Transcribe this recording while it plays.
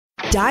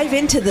Dive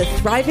into the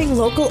thriving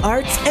local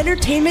arts,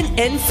 entertainment,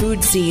 and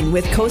food scene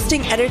with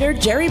Coastin editor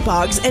Jerry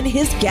Boggs and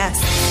his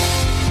guests.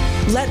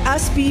 Let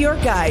us be your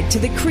guide to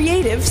the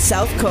creative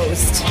South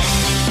Coast.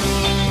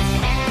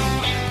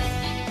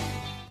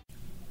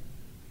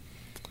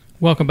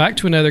 Welcome back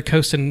to another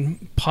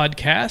Coastin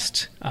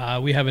podcast.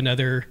 We have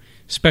another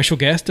special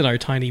guest in our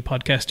tiny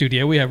podcast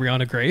studio. We have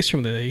Rayana Grace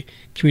from the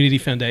Community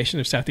Foundation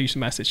of Southeastern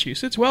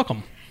Massachusetts.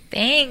 Welcome.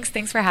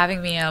 Thanks for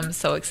having me. I'm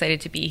so excited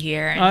to be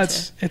here.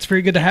 And it's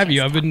very good to have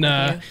you. I've been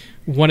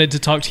wanted to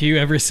talk to you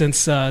ever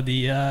since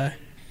the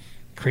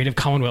Creative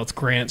Commonwealth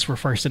Grants were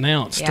first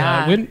announced.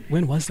 Yeah.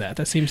 When was that?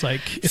 That seems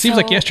like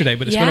yesterday,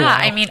 but it's been a while.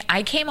 Yeah, I mean,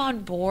 I came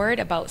on board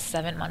about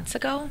 7 months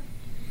ago,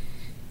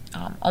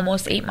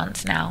 almost 8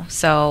 months now.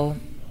 So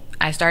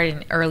I started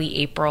in early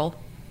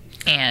April,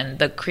 and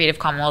the Creative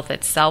Commonwealth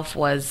itself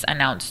was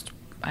announced,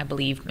 I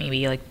believe,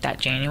 maybe like that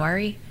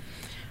January.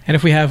 And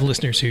if we have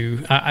listeners who,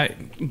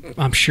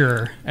 I'm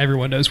sure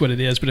everyone knows what it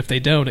is, but if they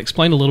don't,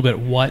 explain a little bit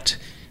what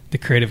the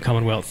Creative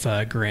Commonwealth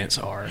grants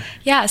are.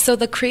 Yeah, so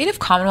the Creative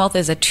Commonwealth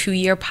is a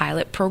 2-year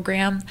pilot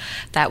program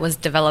that was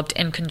developed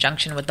in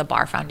conjunction with the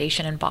Bar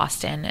Foundation in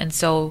Boston. And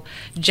so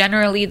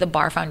generally the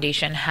Bar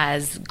Foundation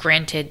has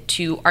granted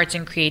to arts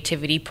and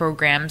creativity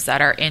programs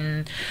that are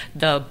in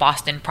the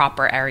Boston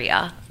proper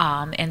area.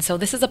 And so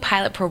this is a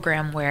pilot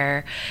program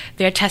where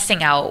they're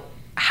testing out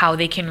how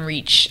they can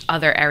reach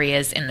other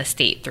areas in the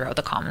state throughout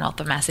the Commonwealth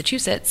of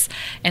Massachusetts.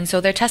 And so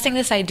they're testing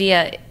this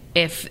idea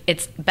if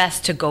it's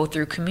best to go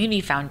through community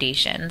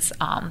foundations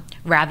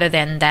rather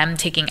than them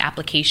taking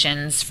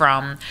applications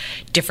from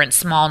different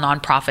small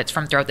nonprofits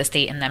from throughout the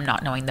state and them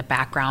not knowing the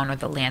background or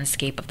the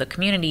landscape of the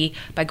community.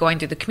 By going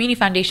through the community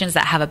foundations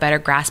that have a better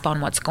grasp on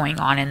what's going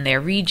on in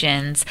their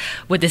regions,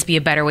 would this be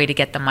a better way to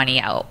get the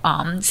money out?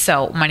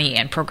 So money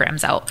and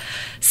programs out.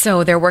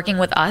 So they're working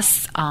with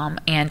us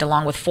and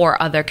along with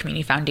 4 other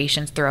community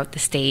foundations throughout the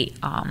state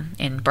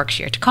in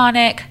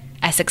Berkshire-Taconic,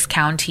 Essex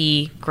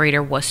County,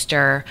 Greater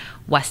Worcester,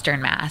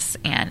 Western Mass,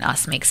 and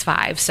us makes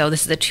 5. So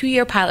this is a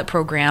 2-year pilot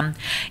program,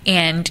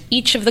 and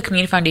each of the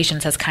community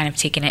foundations has kind of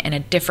taken it in a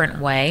different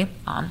way.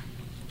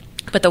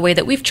 But the way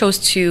that we've chose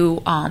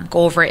to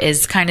go over it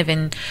is kind of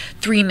in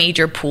 3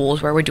 major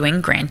pools where we're doing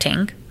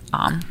granting,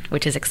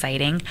 which is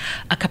exciting,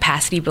 a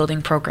capacity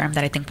building program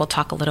that I think we'll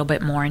talk a little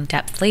bit more in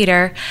depth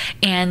later,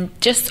 and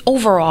just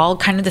overall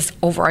kind of this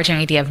overarching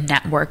idea of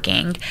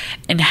networking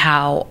and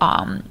how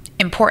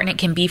important it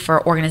can be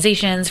for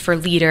organizations, for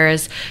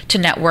leaders to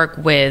network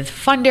with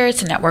funders,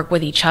 to network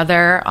with each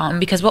other.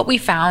 Because what we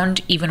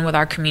found, even with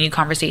our community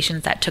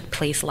conversations that took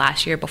place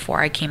last year before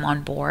I came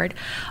on board,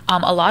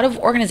 a lot of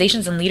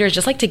organizations and leaders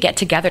just like to get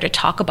together to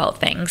talk about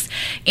things.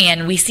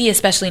 And we see,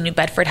 especially in New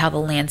Bedford, how the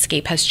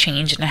landscape has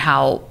changed and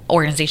how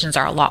organizations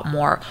are a lot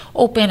more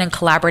open and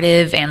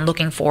collaborative and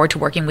looking forward to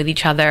working with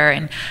each other.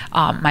 And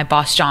my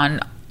boss, John,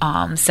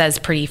 says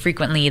pretty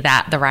frequently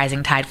that the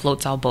rising tide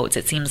floats all boats.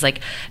 It seems like,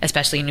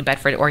 especially in New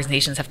Bedford,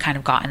 organizations have kind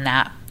of gotten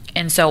that.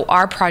 And so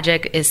our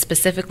project is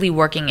specifically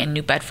working in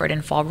New Bedford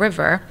and Fall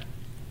River,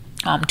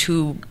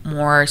 2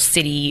 more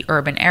city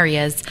urban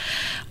areas,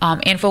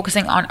 and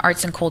focusing on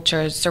arts and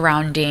cultures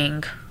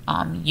surrounding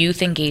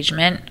youth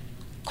engagement,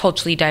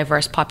 culturally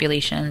diverse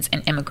populations,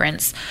 and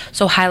immigrants.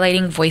 So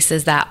highlighting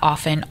voices that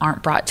often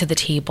aren't brought to the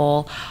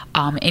table,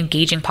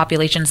 engaging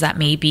populations that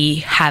maybe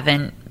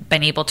haven't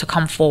been able to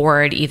come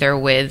forward either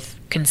with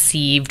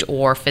conceived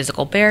or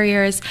physical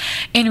barriers,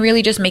 and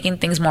really just making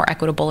things more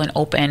equitable and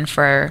open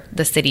for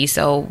the city.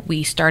 So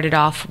we started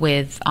off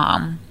with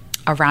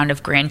a round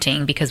of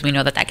granting because we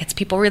know that gets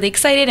people really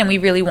excited, and we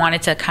really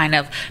wanted to kind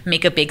of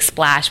make a big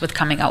splash with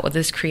coming out with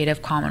this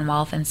Creative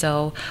Commonwealth. And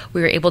so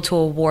we were able to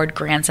award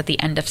grants at the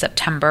end of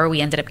September. We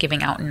ended up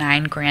giving out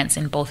 9 grants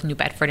in both New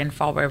Bedford and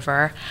Fall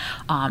River,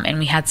 and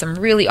we had some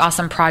really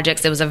awesome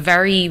projects. It was a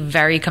very,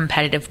 very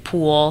competitive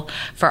pool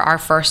for our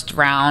first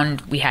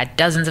round. We had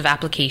dozens of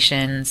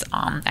applications.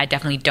 I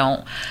definitely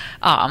don't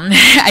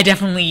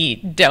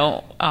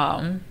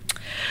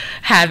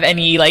have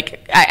any,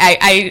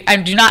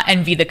 I do not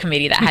envy the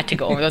committee that had to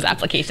go over those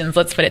applications,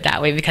 let's put it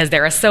that way, because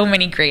there are so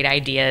many great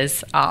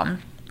ideas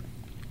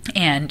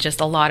and just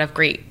a lot of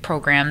great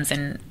programs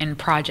and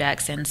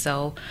projects. And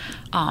so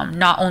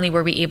not only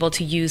were we able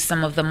to use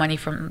some of the money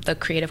from the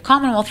Creative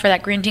Commonwealth for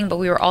that granting, but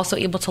we were also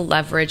able to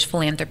leverage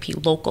philanthropy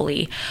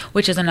locally,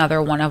 which is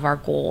another one of our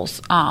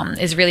goals,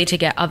 is really to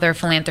get other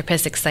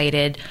philanthropists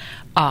excited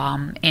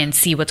and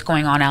see what's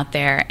going on out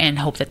there and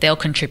hope that they'll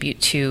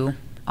contribute to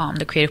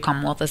the Creative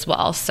Commonwealth as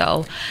well.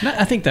 So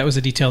I think that was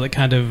a detail that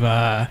kind of,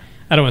 I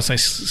don't want to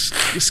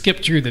say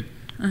skipped through the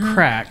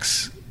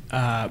cracks,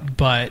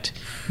 but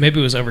maybe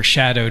it was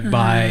overshadowed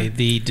by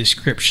the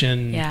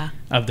description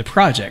of the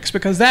projects,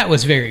 because that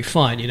was very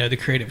fun. You know, the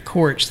creative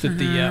courts that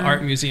the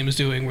art museum is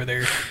doing, where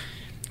they're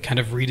kind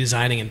of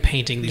redesigning and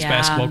painting these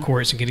basketball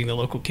courts and getting the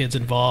local kids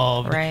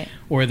involved,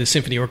 or the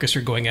symphony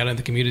orchestra going out in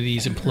the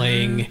communities and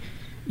playing,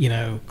 you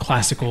know,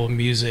 classical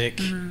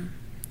music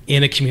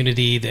in a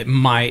community that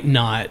might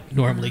not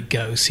normally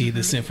go see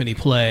the symphony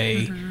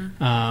play.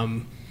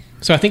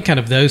 So I think kind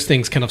of those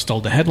things kind of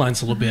stole the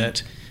headlines a little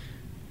bit.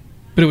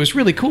 But it was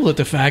really cool at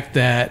the fact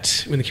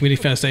that when the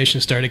Community Foundation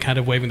started kind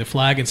of waving the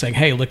flag and saying,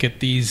 hey, look at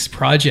these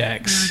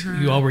projects,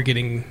 you all were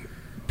getting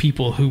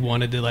people who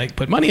wanted to like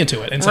put money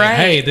into it and say,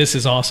 hey, this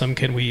is awesome.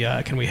 Can we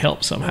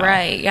help somehow?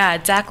 Right. Yeah,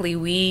 exactly.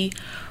 We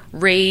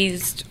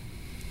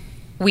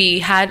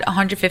had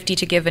 $150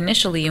 to give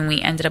initially, and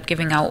we ended up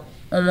giving out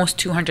almost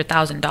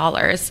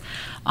 $200,000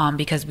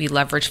 because we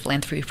leveraged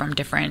philanthropy from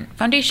different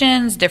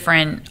foundations,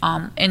 different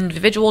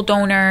individual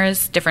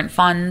donors, different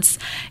funds,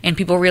 and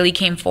people really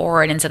came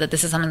forward and said that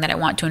this is something that I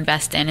want to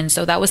invest in. And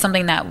so that was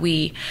something that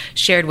we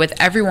shared with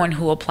everyone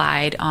who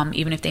applied,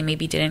 even if they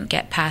maybe didn't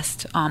get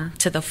past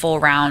to the full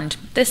round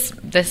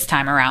this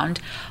time around.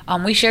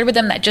 We shared with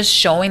them that just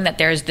showing that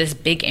there's this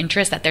big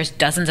interest, that there's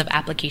dozens of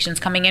applications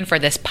coming in for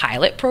this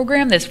pilot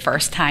program, this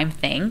first time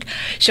thing,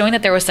 showing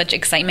that there was such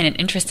excitement and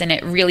interest in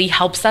it really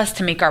helps us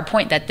to make our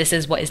point that this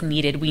is what is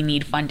needed. We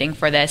need funding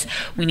for this.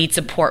 We need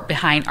support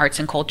behind arts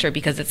and culture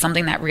because it's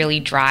something that really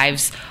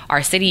drives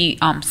our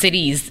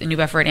cities in New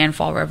Bedford and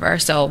Fall River.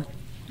 So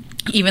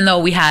even though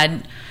we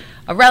had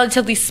a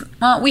relatively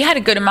we had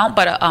a good amount,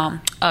 but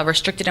a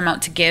restricted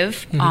amount to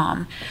give,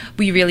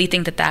 we really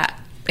think that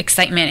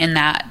excitement and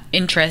that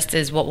interest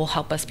is what will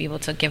help us be able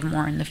to give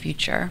more in the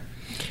future.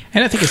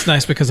 And I think it's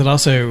nice because it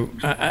also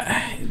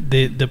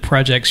the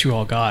projects you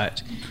all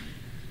got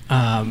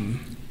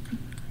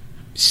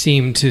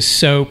seemed to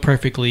so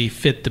perfectly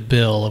fit the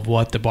bill of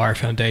what the Bar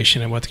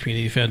Foundation and what the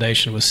Community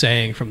Foundation was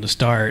saying from the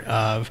start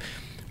of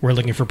we're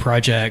looking for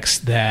projects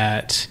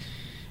that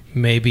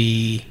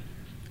maybe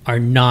are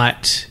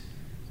not,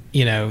 the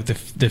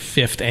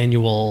 5th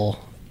annual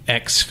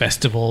X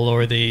festival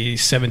or the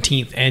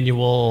 17th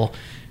annual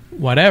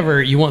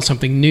whatever. You want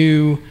something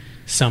new,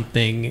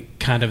 something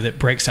kind of that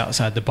breaks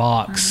outside the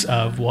box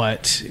of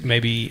what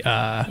maybe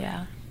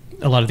a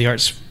lot of the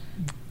arts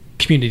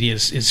community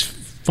is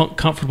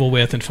comfortable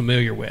with and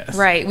familiar with.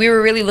 Right. We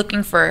were really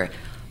looking for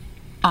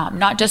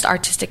not just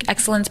artistic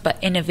excellence,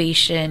 but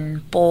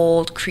innovation,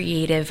 bold,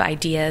 creative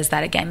ideas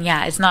that, again,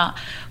 it's not,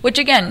 which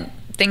again,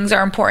 things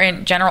are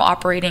important. General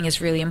operating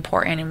is really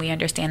important, and we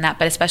understand that.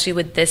 But especially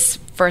with this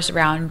first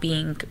round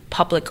being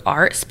public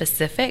art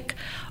specific,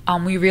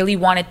 we really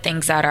wanted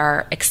things that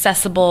are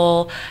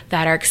accessible,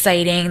 that are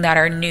exciting, that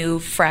are new,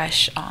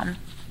 fresh,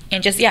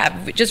 and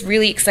just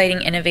really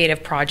exciting,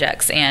 innovative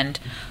projects. And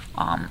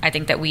I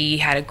think that we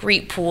had a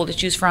great pool to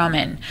choose from,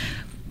 and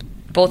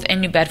both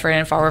in New Bedford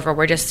and Fall River,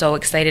 we're just so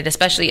excited.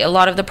 Especially a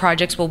lot of the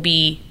projects will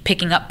be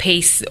picking up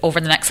pace over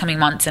the next coming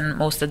months, and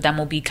most of them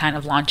will be kind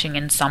of launching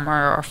in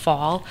summer or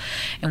fall.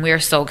 And we are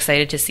so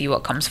excited to see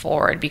what comes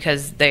forward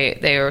because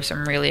they are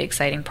some really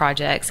exciting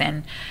projects.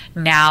 And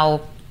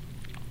now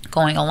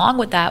going along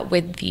with that,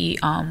 with the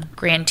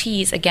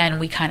grantees, again,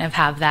 we kind of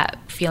have that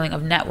feeling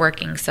of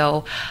networking.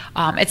 So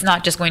it's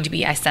not just going to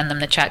be I send them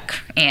the check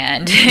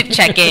and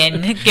check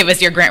in, give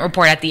us your grant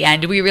report at the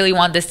end. We really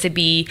want this to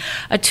be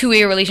a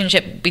two-way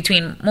relationship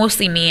between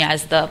mostly me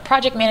as the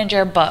project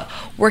manager, but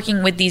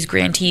working with these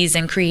grantees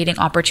and creating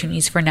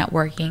opportunities for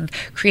networking,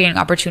 creating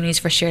opportunities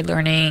for shared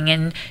learning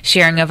and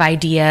sharing of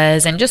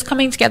ideas, and just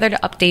coming together to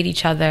update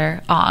each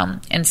other.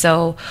 And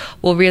so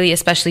we'll really,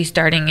 especially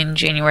starting in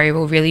January,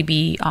 we'll really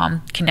be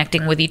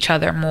connecting with each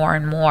other more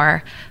and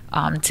more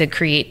to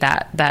create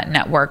that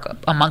network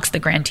amongst the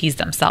grantees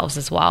themselves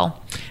as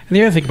well. And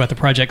the other thing about the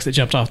projects that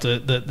jumped off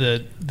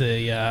the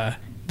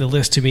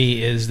list to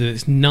me is that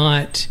it's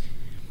not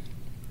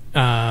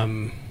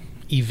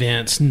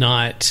events,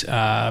 not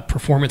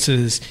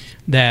performances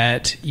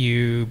that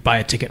you buy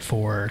a ticket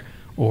for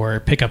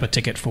or pick up a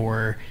ticket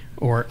for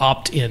or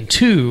opt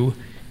into.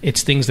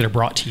 It's things that are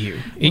brought to you.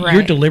 Right.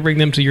 You're delivering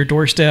them to your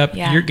doorstep.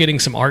 Yeah. You're getting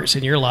some arts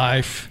in your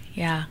life.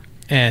 Yeah.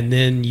 And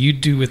then you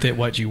do with it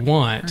what you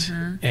want,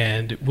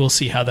 and we'll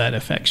see how that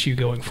affects you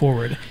going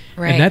forward.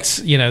 Right. And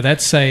that's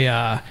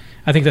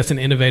I think that's an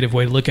innovative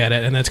way to look at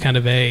it, and that's kind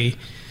of a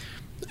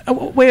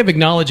way of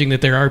acknowledging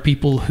that there are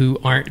people who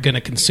aren't going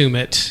to consume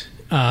it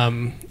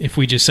if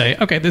we just say,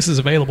 okay, this is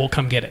available,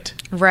 come get it.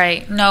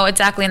 Right. No,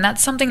 exactly. And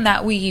that's something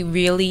that we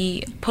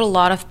really put a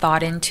lot of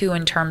thought into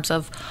in terms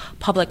of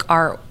public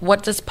art.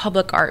 What does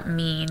public art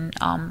mean?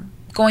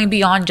 Going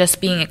beyond just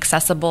being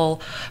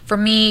accessible. For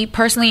me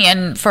personally,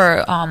 and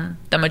for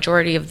the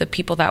majority of the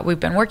people that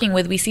we've been working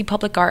with, we see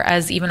public art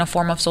as even a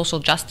form of social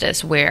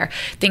justice where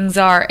things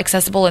are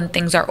accessible and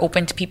things are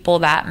open to people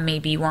that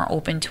maybe weren't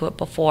open to it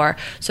before.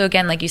 So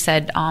again, like you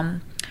said,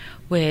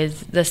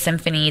 with the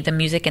symphony, the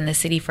music in the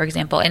city, for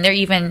example, and they're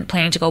even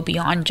planning to go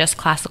beyond just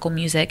classical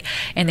music,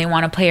 and they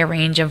want to play a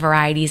range of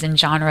varieties and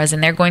genres,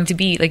 and they're going to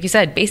be, like you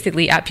said,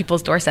 basically at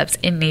people's doorsteps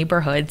in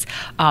neighborhoods,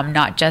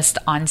 not just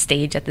on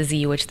stage at the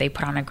Z, which they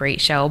put on a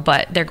great show,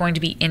 but they're going to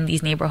be in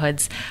these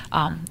neighborhoods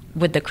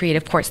with the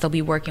creative courts. They'll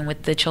be working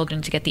with the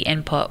children to get the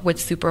input. With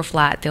Super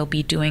Flat, they'll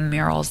be doing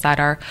murals that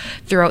are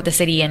throughout the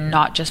city and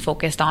not just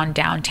focused on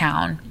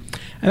downtown.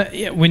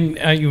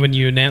 When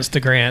you announced the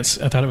grants,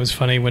 I thought it was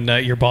funny when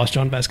your boss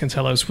John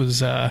Vasconcellos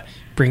was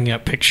bringing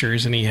up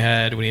pictures, and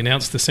when he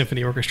announced the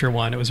symphony orchestra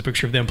one, it was a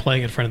picture of them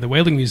playing in front of the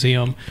Whaling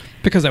Museum,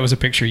 because that was a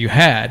picture you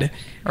had,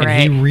 and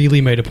he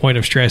really made a point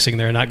of stressing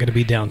they're not going to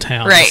be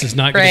downtown. This is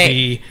not going to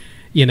be,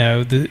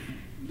 an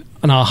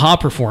aha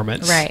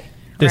performance.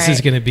 This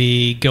is going to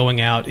be going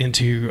out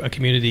into a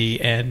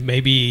community, and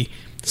maybe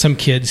some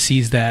kid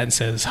sees that and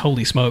says,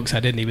 holy smokes,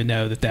 I didn't even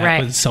know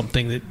that was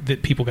something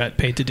that people got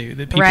paid to do,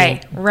 that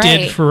people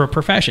did for a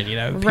profession.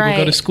 People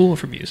go to school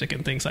for music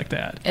and things like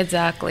that.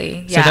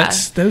 Exactly. Yeah.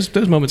 So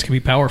those moments can be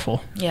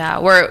powerful. Yeah.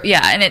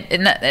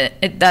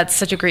 That's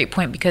such a great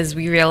point, because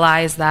we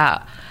realize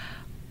that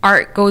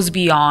art goes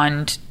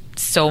beyond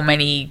so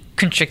many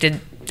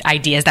constricted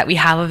ideas that we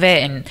have of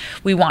it, and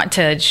we want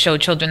to show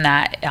children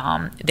that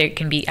there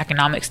can be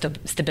economic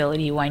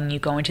stability when you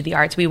go into the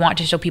arts. We want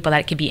to show people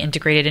that it can be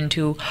integrated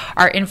into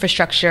our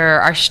infrastructure,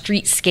 our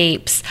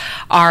streetscapes,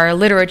 our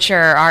literature,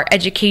 our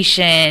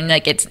education.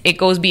 Like it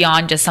goes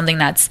beyond just something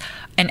that's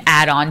an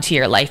add-on to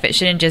your life. It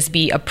shouldn't just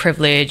be a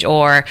privilege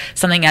or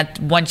something that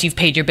once you've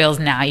paid your bills,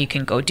 now you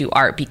can go do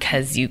art,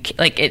 because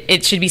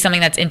it should be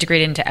something that's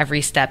integrated into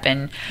every step.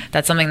 And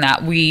that's something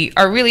that we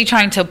are really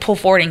trying to pull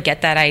forward and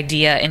get that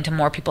idea into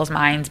more people's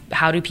minds.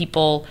 How do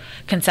people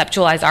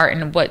conceptualize art,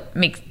 and what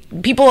makes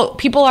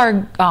people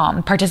are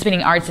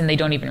participating in arts and they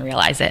don't even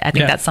realize it. I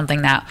think that's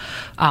something that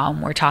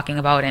we're talking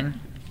about. And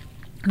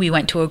we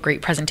went to a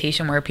great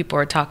presentation where people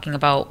were talking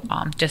about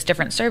just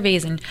different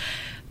surveys, and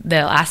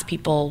they'll ask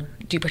people,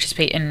 do you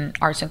participate in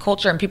arts and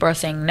culture? And people are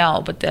saying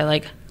no, but they're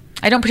like,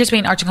 I don't participate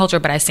in arts and culture,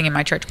 but I sing in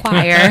my church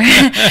choir.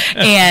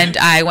 And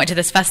I went to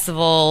this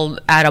festival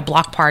at a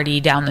block party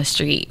down the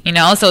street,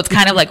 So it's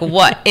kind of like,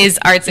 what is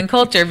arts and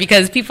culture?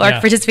 Because people are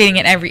participating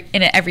in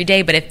it every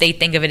day. But if they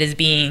think of it as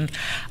being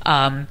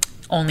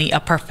only a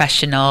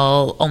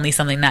professional, only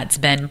something that's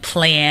been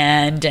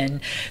planned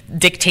and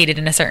dictated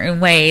in a certain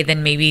way,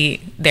 then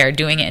maybe they're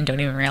doing it and don't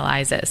even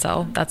realize it.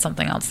 So that's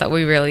something else that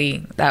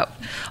that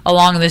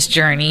along this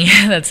journey,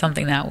 that's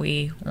something that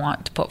we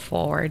want to put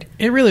forward.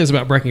 It really is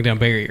about breaking down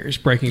barriers,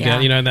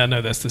 down, and I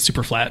know that's the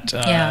super flat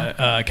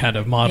kind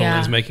of model,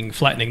 is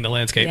flattening the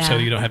landscape so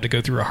you don't have to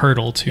go through a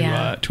hurdle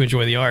to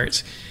enjoy the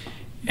arts.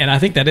 And I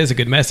think that is a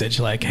good message.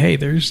 Like, hey,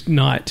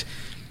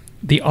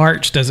 the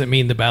arch doesn't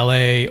mean the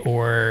ballet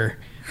or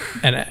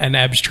an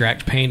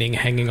abstract painting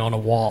hanging on a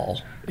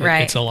wall.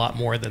 It's a lot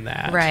more than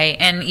that. Right.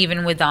 And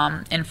even with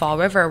in Fall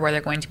River, where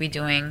they're going to be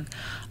doing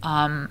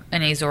an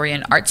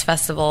Azorean Arts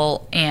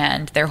Festival,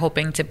 and they're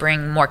hoping to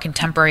bring more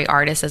contemporary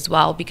artists as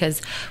well,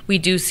 because we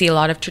do see a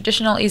lot of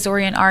traditional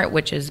Azorean art,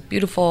 which is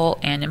beautiful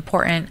and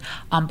important.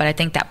 But I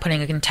think that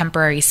putting a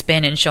contemporary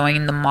spin and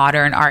showing the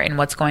modern art and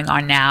what's going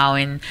on now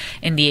in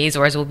the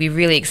Azores will be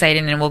really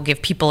exciting, and will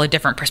give people a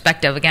different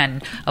perspective,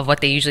 again, of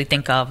what they usually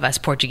think of as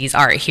Portuguese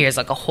art. Here's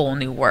like a whole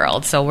new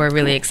world. So we're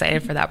really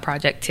excited for that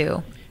project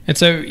too. And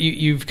so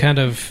you've kind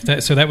of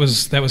that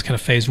was kind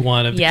of phase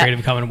one of the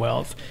Creative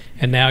Commonwealth,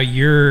 and now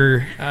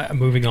you're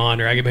moving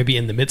on, or maybe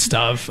in the midst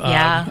of.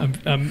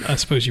 I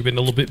suppose you've been a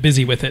little bit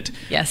busy with it.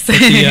 Yes. But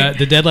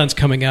the deadline's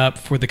coming up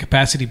for the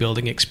capacity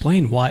building.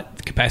 Explain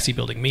what capacity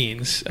building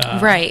means.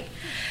 Right.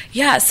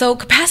 Yeah. So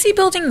capacity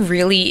building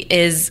really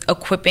is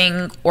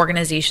equipping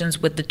organizations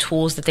with the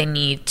tools that they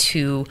need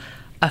to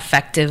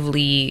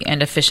effectively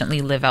and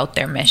efficiently live out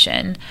their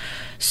mission.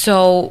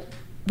 So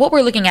what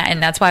we're looking at,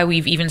 and that's why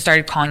we've even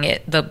started calling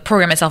it, the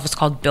program itself is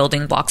called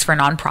Building Blocks for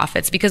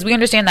Nonprofits, because we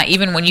understand that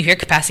even when you hear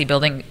capacity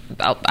building,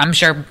 I'm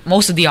sure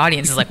most of the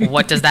audience is like,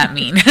 what does that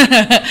mean?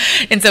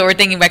 And so we're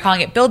thinking, by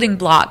calling it Building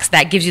Blocks,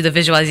 that gives you the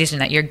visualization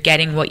that you're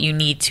getting what you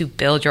need to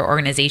build your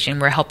organization.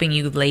 We're helping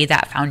you lay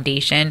that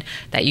foundation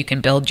that you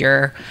can build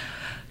your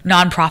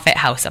nonprofit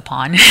house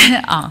upon.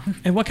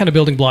 And what kind of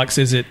building blocks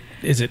is it?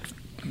 Is it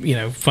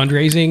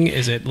fundraising?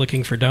 Is it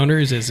looking for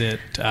donors? Is it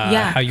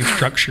how you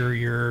structure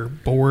your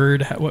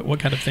board? What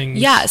kind of things?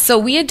 Yeah, so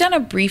we had done a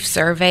brief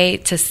survey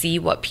to see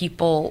what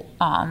people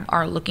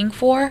are looking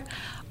for.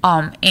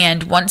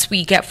 And once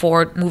we get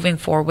moving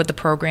forward with the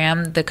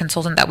program, the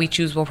consultant that we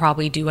choose will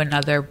probably do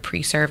another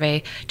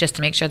pre-survey just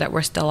to make sure that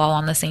we're still all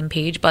on the same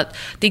page. But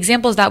the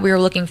examples that we were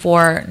looking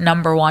for,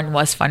 number one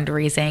was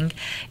fundraising,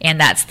 and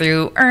that's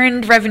through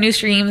earned revenue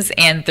streams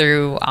and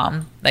through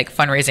like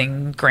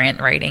fundraising,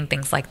 grant writing,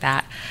 things like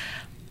that.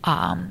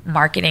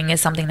 Marketing is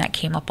something that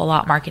came up a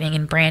lot, marketing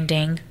and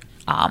branding,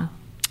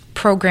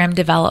 program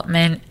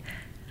development,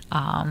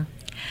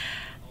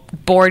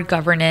 board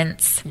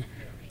governance,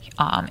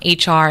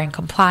 HR and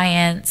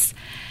compliance.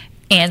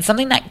 And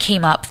something that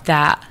came up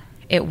that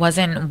it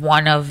wasn't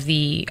one of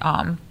the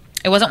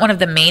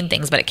main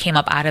things, but it came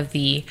up out of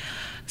the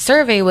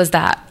survey, was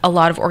that a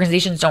lot of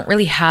organizations don't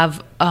really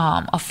have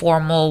a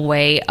formal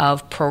way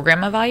of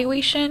program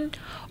evaluation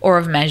or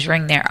of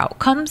measuring their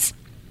outcomes.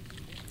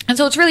 And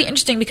so it's really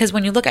interesting, because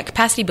when you look at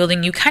capacity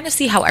building, you kind of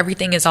see how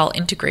everything is all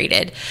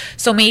integrated.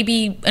 So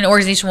maybe an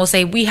organization will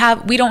say, we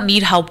don't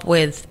need help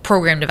with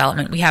program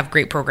development. We have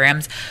great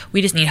programs.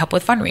 We just need help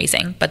with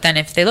fundraising. But then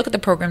if they look at the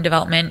program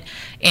development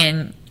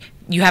and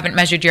you haven't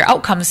measured your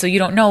outcomes, so you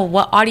don't know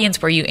what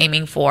audience were you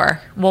aiming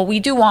for. Well, we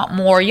do want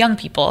more young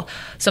people.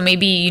 So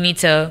maybe you need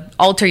to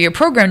alter your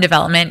program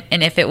development,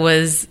 and if it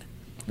was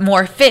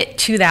more fit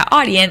to that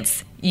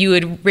audience, you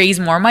would raise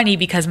more money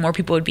because more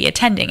people would be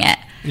attending it.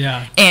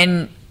 Yeah.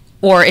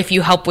 Or if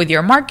you help with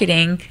your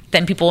marketing,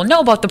 then people will know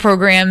about the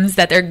programs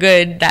that they're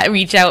good, that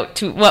reach out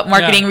to what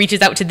marketing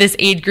reaches out to this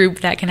age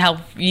group that can help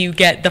you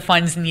get the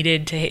funds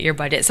needed to hit your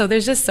budget. So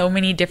there's just so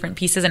many different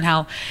pieces and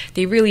how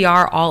they really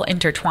are all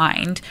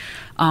intertwined,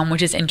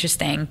 which is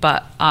interesting.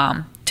 But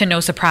to no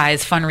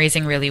surprise,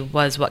 fundraising really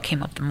was what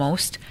came up the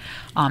most.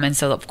 And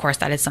so, of course,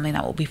 that is something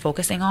that we'll be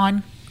focusing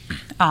on.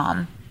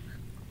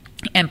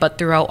 But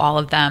throughout all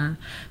of them,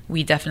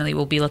 we definitely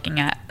will be looking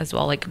at as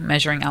well, like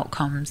measuring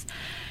outcomes.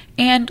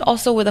 And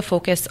also with a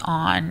focus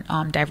on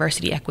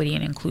diversity, equity,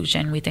 and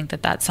inclusion. We think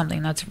that that's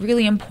something that's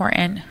really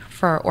important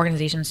for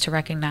organizations to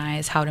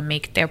recognize, how to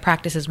make their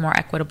practices more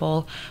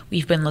equitable.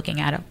 We've been looking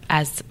at it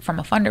as from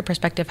a funder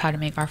perspective, how to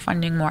make our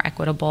funding more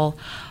equitable.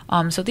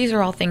 So these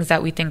are all things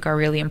that we think are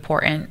really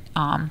important.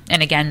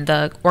 And again,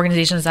 the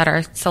organizations that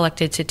are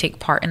selected to take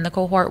part in the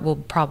cohort will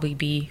probably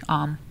be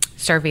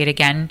surveyed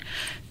again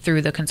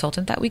through the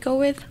consultant that we go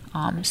with.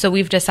 So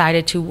we've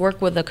decided to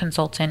work with a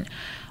consultant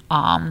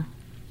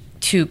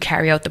to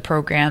carry out the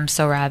program.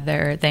 So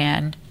rather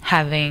than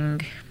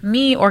having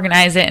me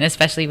organize it, and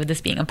especially with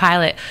this being a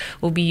pilot,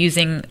 we'll be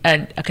using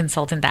a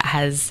consultant that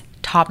has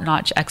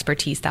top-notch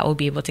expertise that will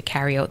be able to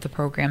carry out the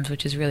programs,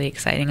 which is really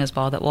exciting as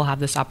well, that we'll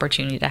have this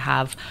opportunity to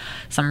have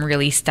some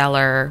really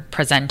stellar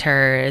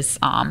presenters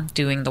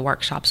doing the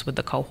workshops with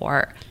the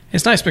cohort.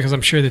 It's nice because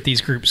I'm sure that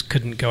these groups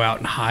couldn't go out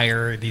and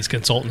hire these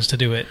consultants to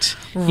do it.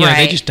 Right. You know,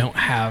 they just don't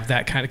have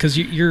that kind of, because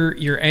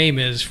your aim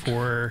is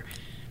for,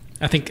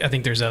 I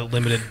think there's a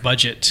limited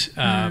budget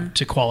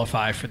to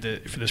qualify for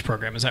this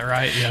program. Is that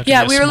right?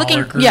 Yeah, we were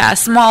looking. Group. Yeah,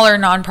 smaller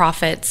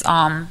nonprofits.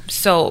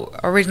 So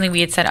originally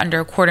we had said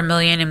under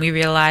 $250,000, and we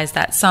realized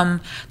that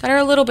some that are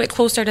a little bit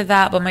closer to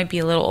that, but might be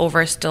a little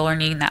over, still are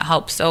needing that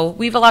help. So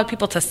we've allowed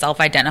people to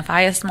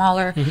self-identify as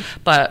smaller,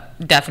 but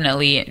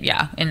definitely,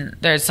 yeah. And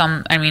there's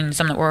some. I mean,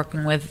 some that we're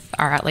working with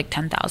are at like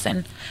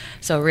 10,000.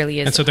 So it really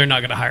is. And so they're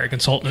not going to hire a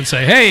consultant and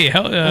say, "Hey,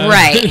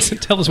 right,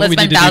 tell us what we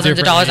need to do differently." Let's spend thousands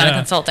of dollars on a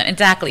consultant.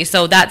 Exactly.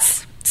 So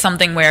that's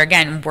something where,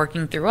 again,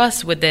 working through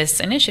us with this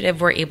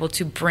initiative, we're able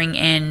to bring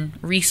in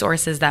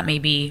resources that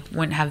maybe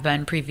wouldn't have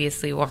been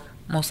previously, or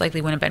most likely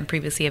wouldn't have been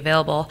previously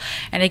available.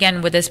 And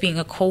again, with this being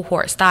a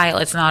cohort style,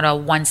 it's not a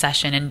one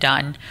session and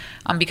done,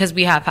 because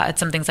we have had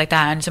some things like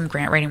that and some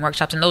grant writing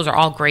workshops, and those are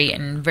all great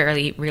and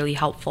very, really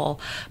helpful.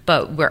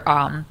 But we're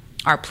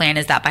our plan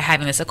is that by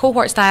having this a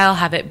cohort style,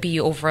 have it be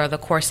over the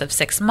course of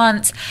 6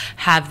 months,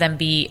 have them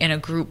be in a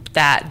group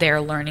that they're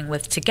learning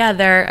with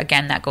together.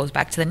 Again, that goes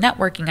back to the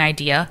networking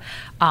idea.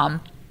 But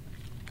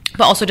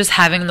also just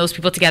having those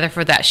people together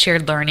for that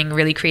shared learning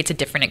really creates a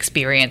different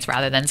experience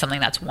rather than something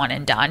that's one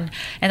and done.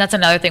 And that's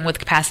another thing with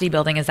capacity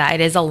building, is that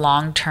it is a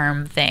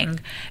long-term thing.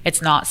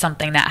 It's not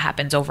something that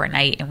happens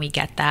overnight, and we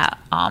get that.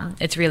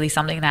 It's really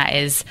something that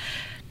is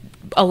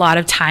a lot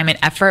of time and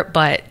effort,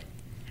 but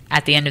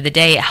at the end of the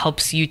day, it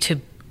helps you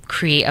to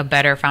create a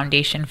better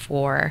foundation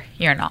for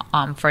your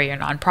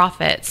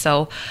nonprofit.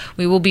 So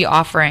we will be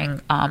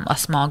offering a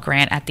small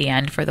grant at the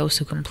end for those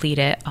who complete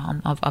it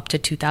of up to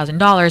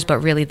 $2,000, but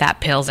really that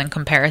pales in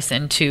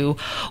comparison to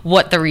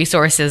what the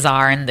resources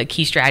are and the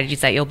key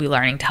strategies that you'll be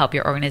learning to help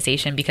your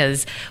organization,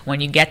 because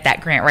when you get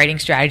that grant writing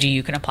strategy,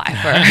 you can apply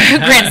for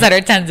grants that are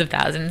tens of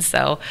thousands.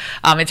 So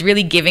it's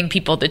really giving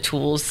people the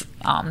tools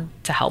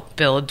to help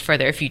build for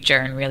their future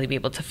and really be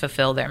able to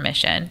fulfill their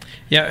mission.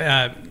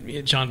 Yeah,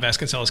 John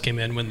Vasconcellos came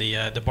in when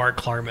the Bart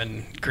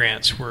Klarman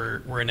grants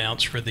were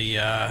announced for the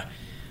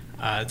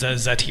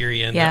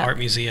Zaatirian, the Art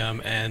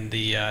Museum, and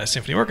the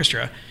Symphony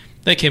Orchestra.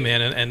 They came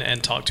in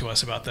and talked to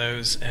us about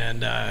those,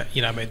 and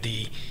I made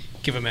the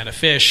give a man a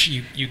fish.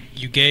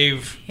 You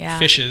gave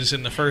fishes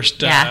in the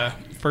first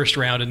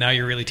round, and now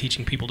you're really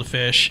teaching people to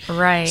fish.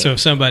 Right. So if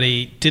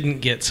somebody didn't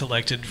get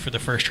selected for the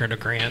first round of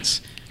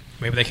grants,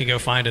 maybe they can go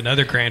find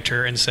another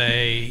grantor and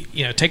say,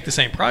 take the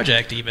same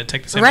project, even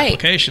take the same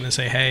application, and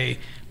say, hey,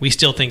 we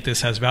still think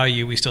this has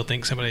value. We still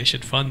think somebody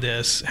should fund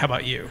this. How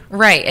about you?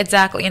 Right,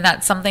 exactly. And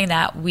that's something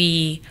that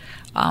we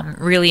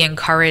really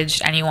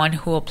encouraged anyone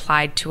who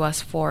applied to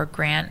us for a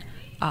grant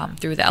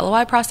through the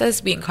LOI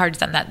process. We encouraged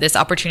them that this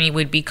opportunity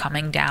would be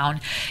coming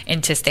down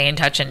and to stay in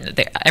touch.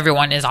 And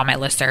everyone is on my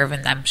listserv,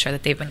 and I'm sure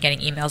that they've been getting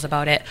emails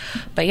about it.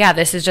 But yeah,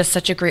 this is just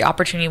such a great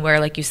opportunity where,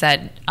 like you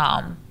said,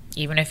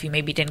 even if you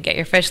maybe didn't get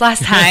your fish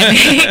last time,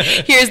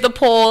 here's the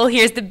pole,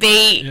 here's the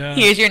bait,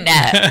 here's your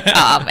net,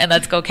 and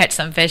let's go catch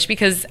some fish.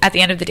 Because at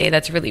the end of the day,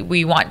 that's really,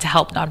 we want to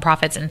help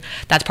nonprofits, and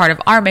that's part of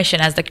our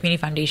mission as the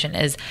Community Foundation,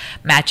 is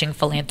matching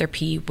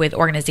philanthropy with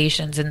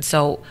organizations. And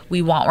so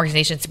we want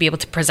organizations to be able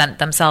to present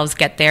themselves,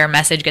 get their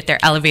message, get their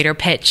elevator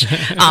pitch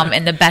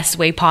in the best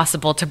way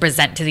possible to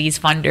present to these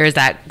funders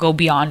that go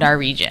beyond our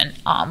region,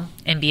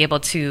 and be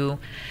able to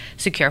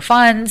secure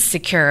funds,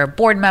 secure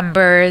board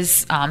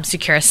members,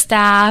 secure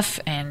staff,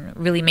 and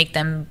really make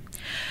them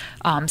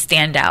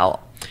stand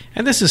out.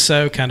 And this is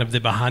so kind of the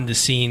behind the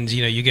scenes,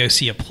 you go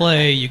see a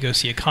play, you go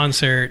see a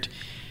concert,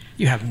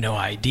 you have no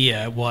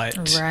idea what,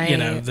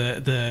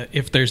 the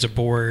if there's a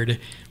board,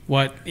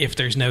 what if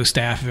there's no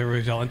staff, if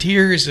everybody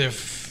volunteers,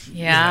 if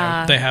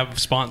they have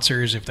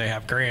sponsors, if they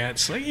have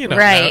grants, you don't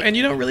know, and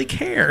you don't really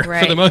care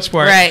for the most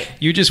part.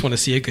 You just want to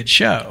see a good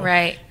show.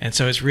 And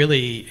so it's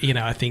really,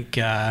 I think,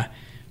 for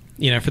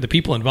the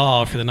people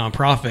involved, for the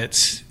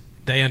nonprofits,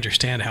 they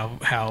understand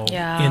how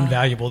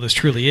invaluable this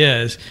truly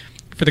is.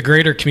 For the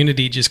greater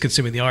community just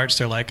consuming the arts,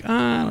 they're like,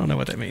 I don't know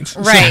what that means.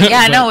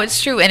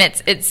 It's true. And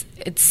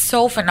it's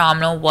so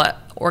phenomenal what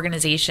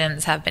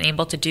organizations have been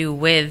able to do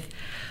with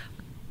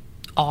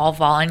all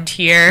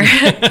volunteer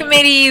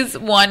committees,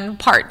 one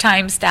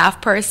part-time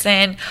staff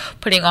person,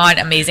 putting on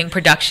amazing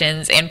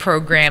productions and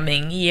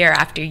programming year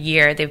after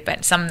year. They've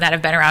been some that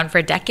have been around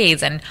for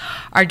decades and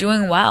are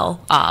doing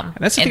well. And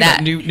that's the thing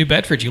about New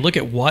Bedford. You look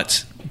at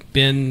what's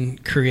been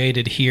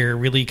created here,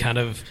 really kind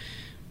of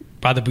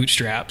by the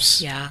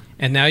bootstraps.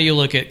 And now you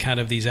look at kind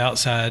of these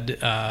outside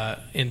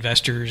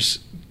investors,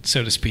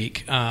 so to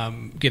speak,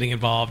 getting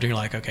involved, and you're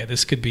like, okay,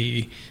 this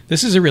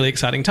is a really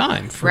exciting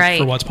time for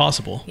what's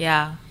possible.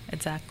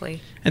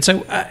 Exactly. And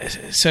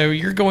so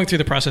you're going through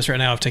the process right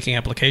now of taking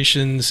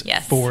applications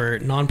for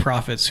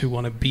nonprofits who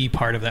want to be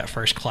part of that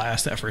first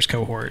class, that first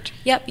cohort.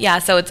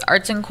 So it's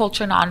arts and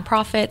culture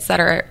nonprofits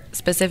that are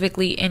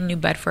specifically in New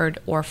Bedford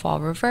or Fall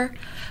River,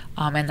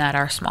 and that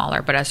are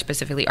smaller, but are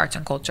specifically arts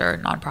and culture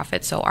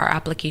nonprofits. So our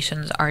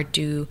applications are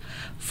due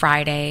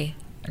Friday,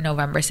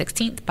 November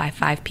 16th by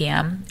 5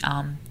 p.m.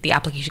 The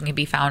application can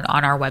be found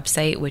on our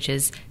website, which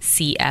is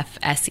cfsema.org.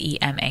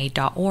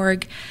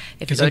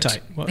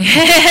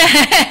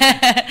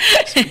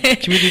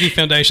 Community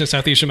Foundation,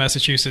 Southeastern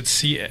Massachusetts.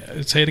 Say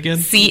it again.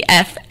 cfsema.org.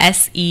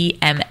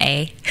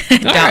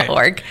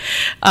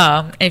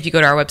 And if you go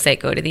to our website,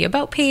 go to the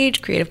About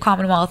page, Creative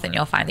Commonwealth, and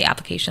you'll find the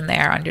application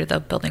there under the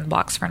building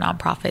blocks for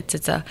nonprofits.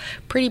 It's a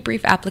pretty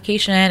brief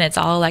application. It's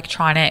all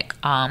electronic.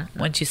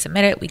 Once you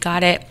submit it, we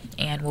got it,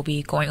 and we'll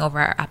be going over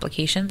our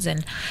applications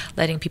and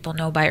letting people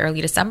know by early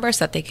December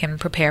so that they can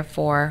prepare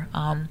for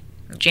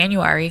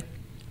January.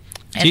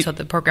 And so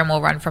the program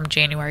will run from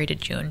January to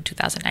June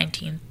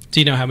 2019. Do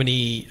you know how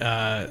many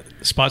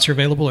spots are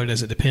available, or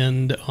does it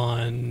depend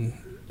on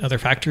other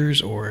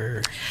factors?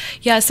 Or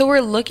so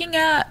we're looking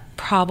at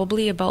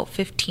probably about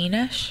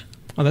 15-ish.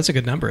 Oh, that's a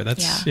good number.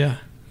 That's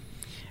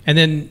And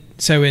then,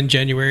 so in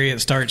January it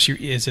starts.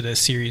 Is it a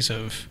series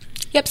of?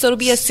 So it'll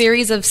be a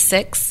series of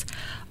 6.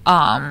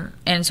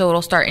 And so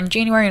it'll start in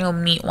January, and it'll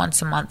meet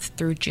once a month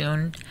through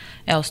June.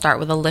 It'll start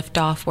with a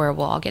liftoff where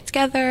we'll all get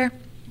together.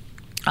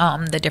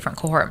 The different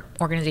cohort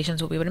organizations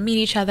will be able to meet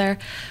each other.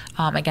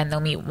 Again, they'll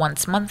meet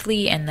once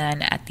monthly, and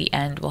then at the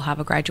end we'll have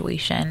a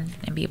graduation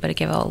and be able to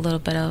give out a little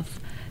bit of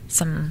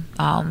some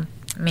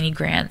mini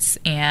grants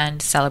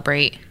and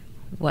celebrate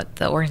what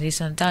the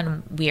organization have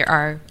done.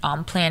 Our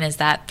plan is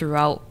that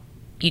throughout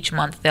each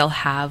month they'll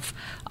have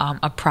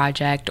a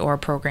project or a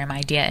program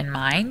idea in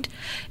mind,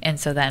 and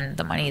so then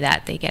the money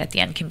that they get at the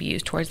end can be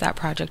used towards that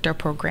project or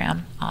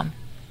program.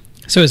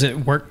 So is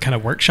it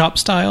workshop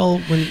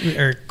style,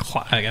 I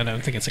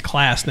don't think it's a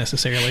class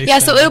necessarily?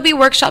 So it'll be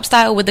workshop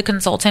style with the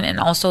consultant, and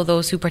also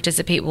those who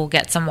participate will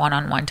get some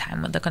one-on-one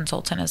time with the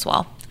consultant as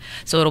well.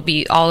 So it'll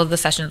be, all of the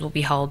sessions will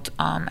be held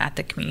at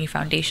the Community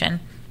Foundation.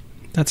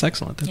 That's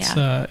excellent. That's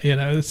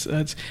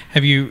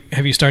have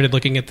you started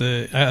looking at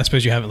I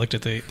suppose you haven't looked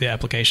at the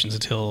applications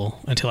until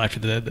after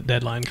the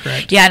deadline,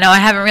 correct? No, I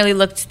haven't really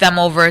looked them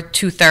over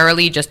too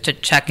thoroughly just to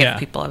check if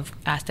people have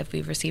asked if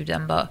we've received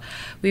them, but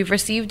we've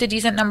received a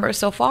decent number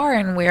so far,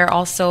 and we're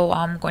also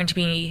going to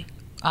be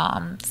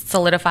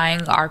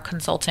solidifying our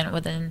consultant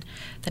within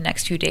the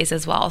next few days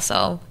as well.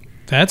 So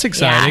that's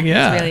exciting.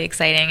 It's really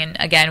exciting. And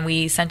again,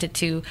 we sent it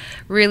to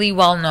really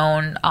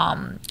well-known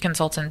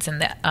consultants in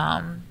the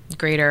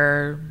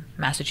greater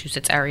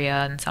Massachusetts area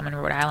and some in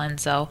Rhode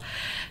Island. So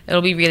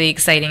it'll be really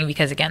exciting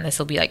because, again, this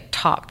will be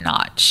top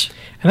notch.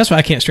 And that's why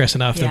I can't stress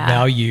enough the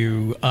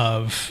value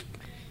of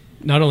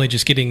not only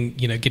just getting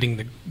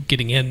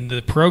in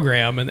the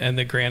program and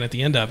the grant at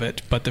the end of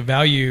it, but the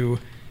value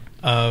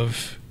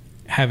of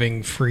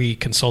having free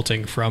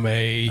consulting from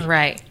a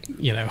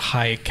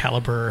high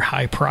caliber,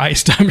 high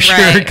priced, I'm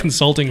sure,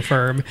 consulting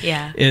firm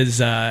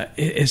is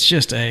it's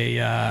just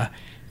a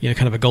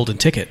kind of a golden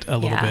ticket a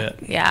little bit.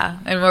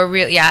 And we're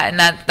really and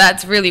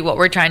that's really what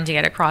we're trying to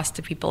get across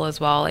to people as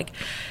well.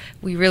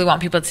 We really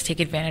want people to take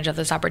advantage of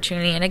this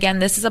opportunity. And again,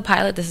 this is a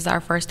pilot. This is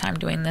our first time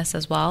doing this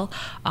as well.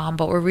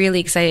 But we're really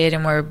excited,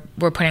 and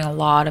we're putting a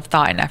lot of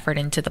thought and effort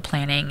into the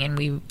planning. And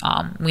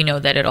we know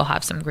that it'll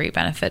have some great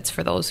benefits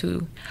for those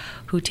who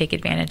take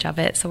advantage of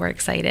it. So we're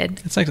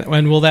excited. It's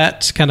when will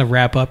that kind of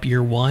wrap up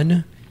year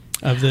 1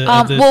 of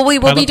the? We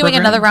will be doing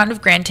another round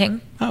of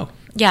granting. Oh.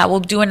 Yeah, we'll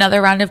do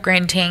another round of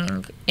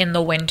granting in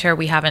the winter.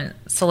 We haven't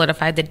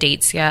solidified the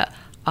dates yet.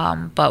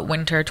 But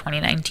winter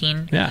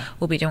 2019,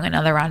 we'll be doing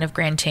another round of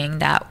granting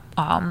that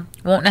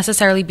won't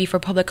necessarily be for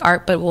public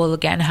art, but we'll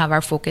again have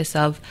our focus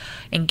of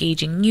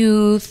engaging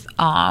youth,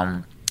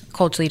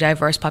 culturally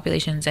diverse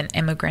populations and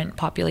immigrant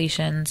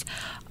populations,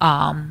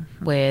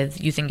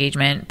 with youth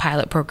engagement,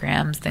 pilot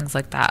programs, things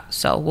like that.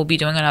 So we'll be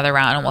doing another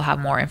round, and we'll have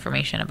more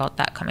information about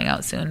that coming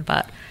out soon.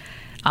 But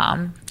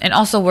and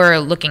also we're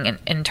looking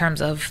in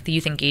terms of the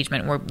youth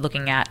engagement, we're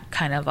looking at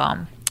kind of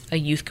a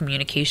youth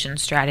communication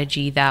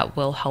strategy that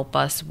will help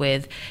us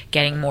with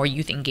getting more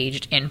youth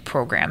engaged in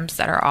programs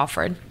that are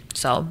offered.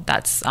 So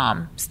that's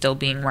still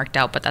being worked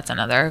out, but that's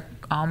another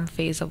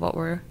phase of what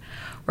we're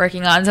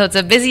working on. So it's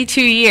a busy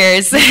 2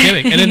 years.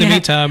 And in the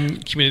meantime,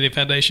 Community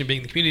Foundation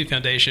being the community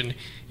foundation,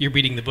 you're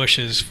beating the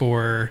bushes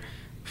for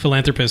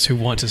philanthropists who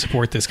want to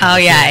support this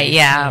kind of thing.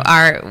 Yeah.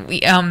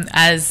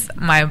 As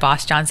my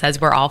boss John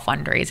says, we're all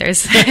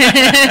fundraisers.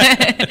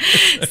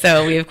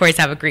 So we of course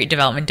have a great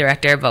development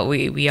director, but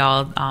we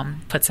all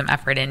put some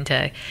effort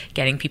into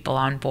getting people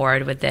on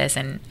board with this,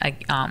 and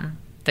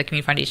the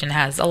Community Foundation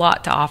has a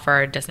lot to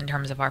offer just in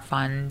terms of our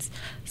funds.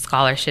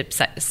 Scholarship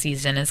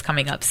season is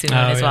coming up soon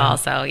as well.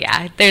 So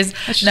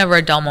there's never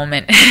a dull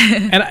moment.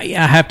 And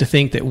I have to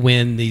think that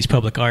when these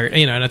public art,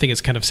 and I think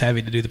it's kind of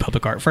savvy to do the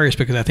public art first,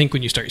 because I think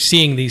when you start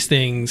seeing these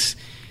things,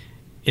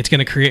 it's going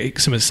to create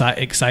some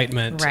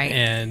excitement. Right.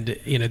 And,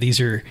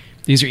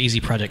 these are easy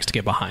projects to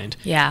get behind.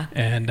 Yeah.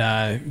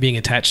 And being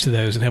attached to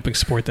those and helping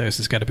support those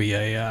has got to be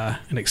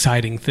an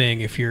exciting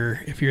thing if you're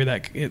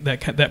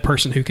that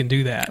person who can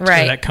do that.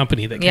 Right. Or that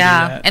company that can do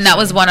that. And that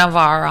was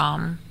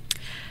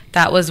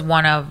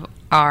one of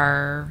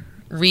our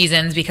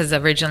reasons, because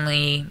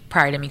originally,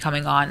 prior to me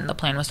coming on, the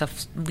plan was to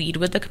lead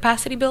with the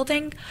capacity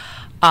building.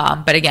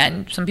 But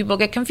again, some people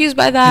get confused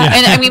by that.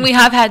 Yeah. And we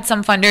have had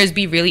some funders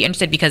be really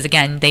interested because,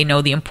 again, they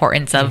know the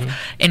importance of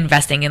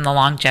investing in the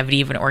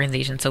longevity of an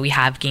organization. So we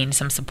have gained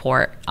some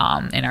support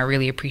and are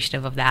really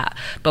appreciative of that.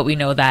 But we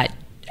know that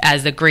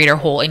as a greater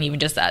whole, and even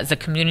just as a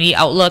community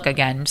outlook,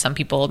 again, some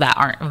people that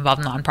aren't involved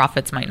in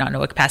nonprofits might not know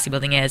what capacity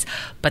building is,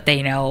 but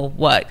they know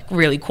what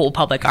really cool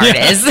public art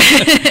is.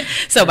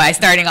 So by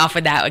starting off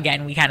with that,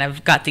 again, we kind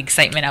of got the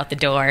excitement out the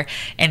door,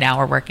 and now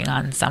we're working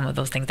on some of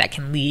those things that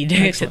can lead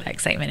to that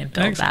excitement and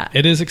build that.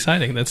 It is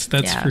exciting. That's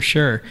for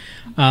sure.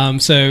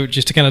 So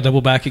just to kind of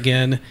double back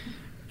again,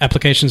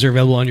 applications are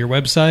available on your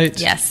website.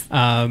 Yes.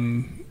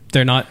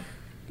 They're not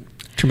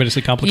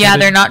tremendously complicated? Yeah,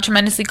 they're not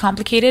tremendously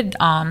complicated.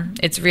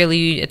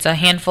 It's a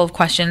handful of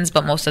questions,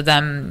 but most of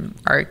them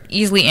are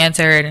easily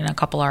answered, and a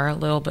couple are a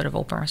little bit of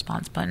open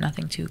response, but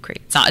nothing too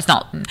great. It's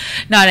not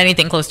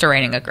anything close to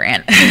writing a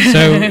grant.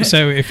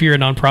 So if you're a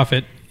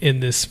nonprofit in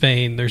this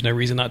vein, there's no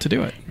reason not to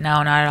do it.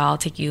 No, not at all. It'll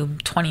take you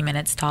 20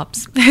 minutes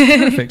tops.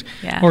 Perfect.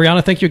 Yeah. Well,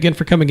 Rayana, thank you again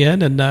for coming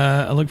in, and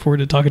I look forward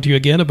to talking to you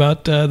again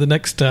about the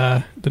next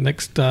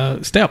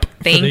step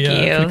Thank you.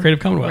 for the Creative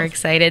Commonwealth. We're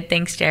excited.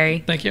 Thanks,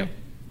 Jerry. Thank you.